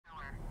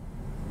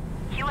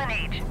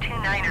QNH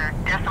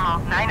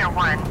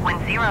 29er.901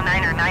 wind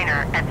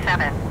 099er at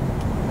 7.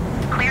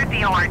 Cleared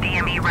VOR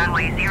DME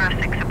runway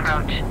 06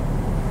 approach.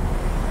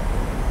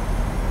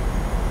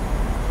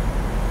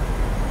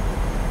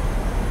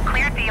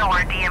 Cleared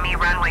VOR DME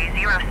runway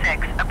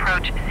 06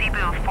 approach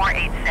Cebu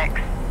 486.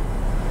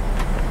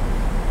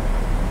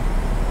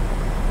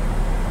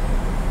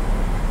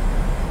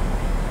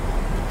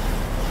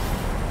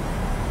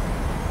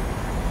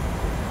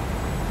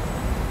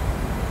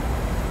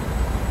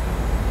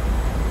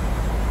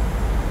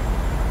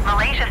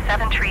 Malaysia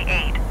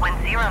 738, wind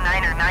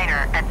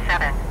 099er at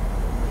 7.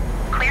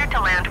 Cleared to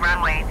land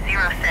runway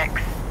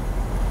 06.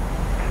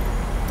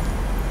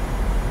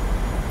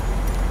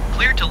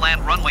 Cleared to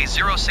land runway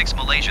 06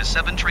 Malaysia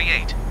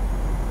 738.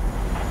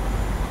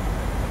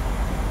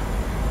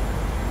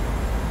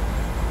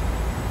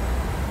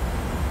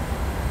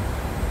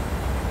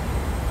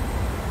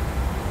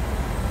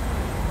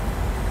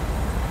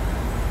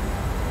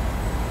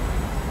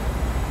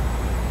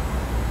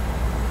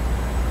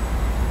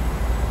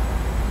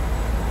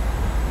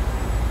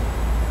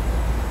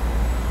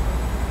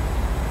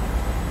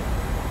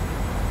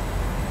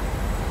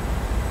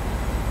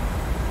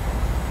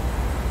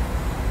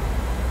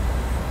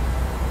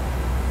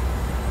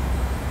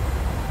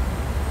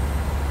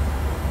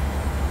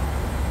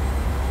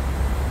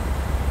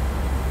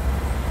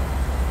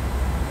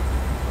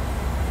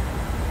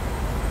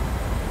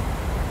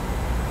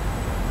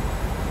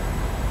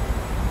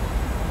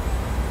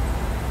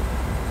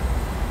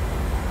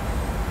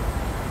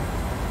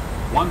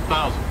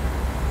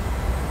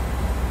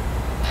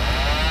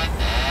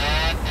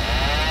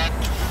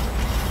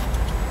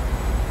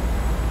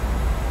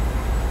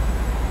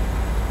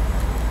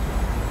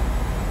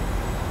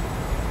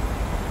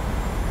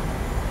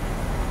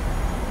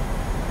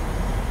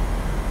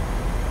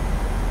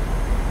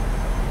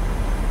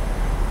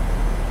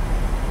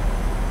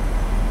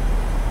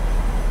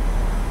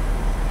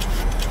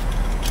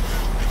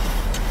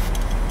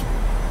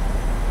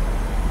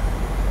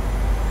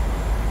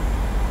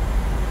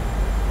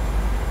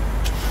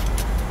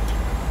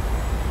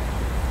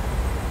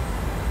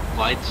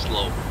 Glide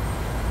slow.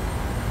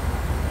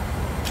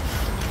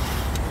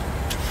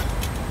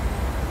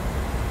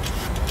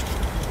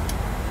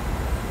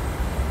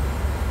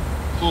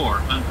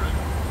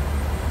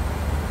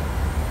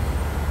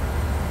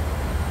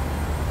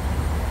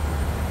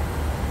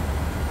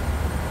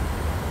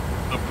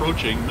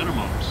 Approaching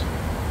minimums.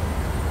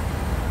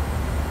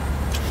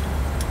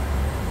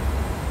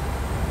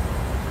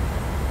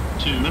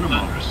 To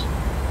minimums.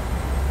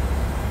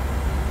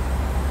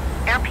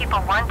 Air People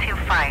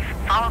 125,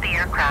 follow the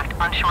aircraft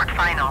on short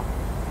final.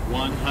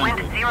 100. Wind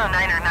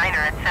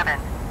 099er at 7.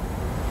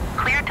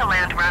 Cleared to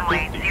land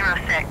runway 50.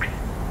 06.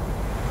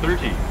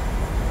 30.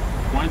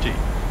 20.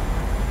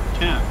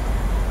 10.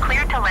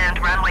 Cleared to land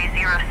runway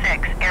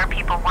 06, Air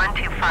People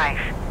 125.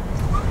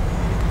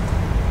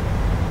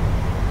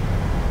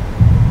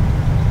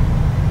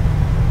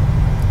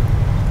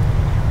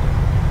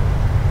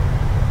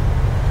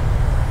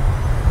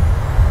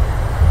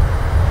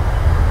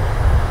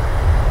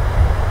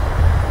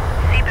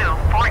 Cebu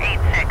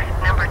 486,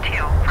 number 2,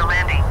 for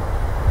landing.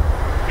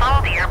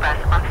 Follow the Airbus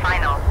on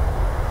final.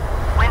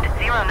 Wind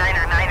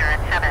 099er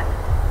at 7.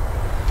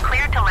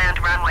 Cleared to land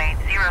runway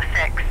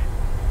 06.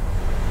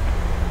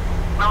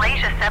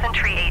 Malaysia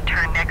 738,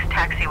 turn next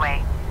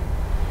taxiway.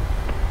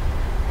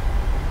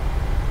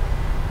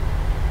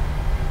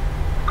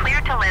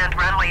 Cleared to land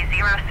runway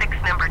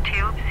 06, number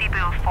 2,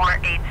 Cebu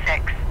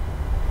 486.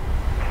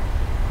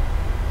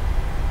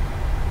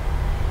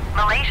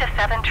 Malaysia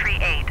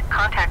 738,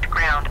 contact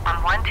ground on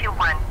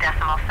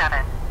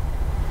 121.7.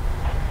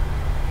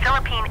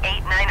 Philippine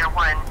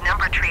 8901,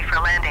 number 3 for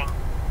landing.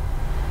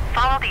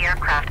 Follow the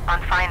aircraft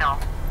on final.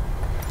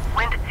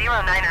 Wind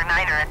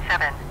 099er at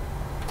 7.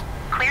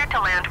 Cleared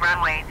to land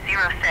runway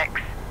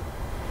 06.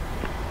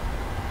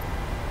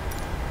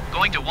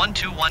 Going to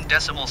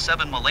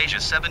 121.7 Malaysia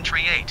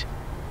 738.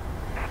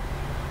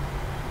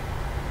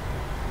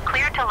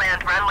 Cleared to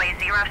land runway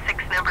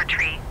 06, number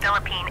 3,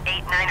 Philippine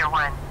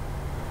 8901.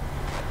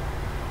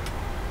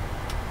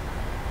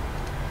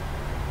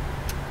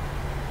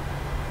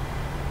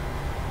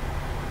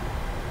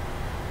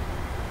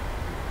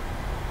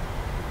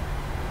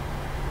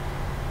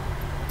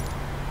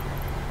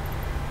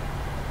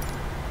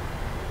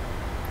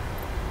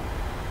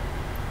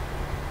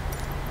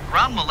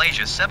 Ground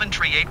Malaysia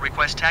 738,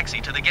 request taxi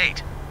to the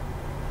gate.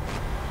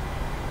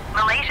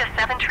 Malaysia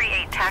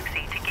 738,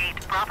 taxi to gate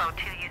Bravo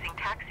 2 using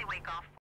taxiway Golf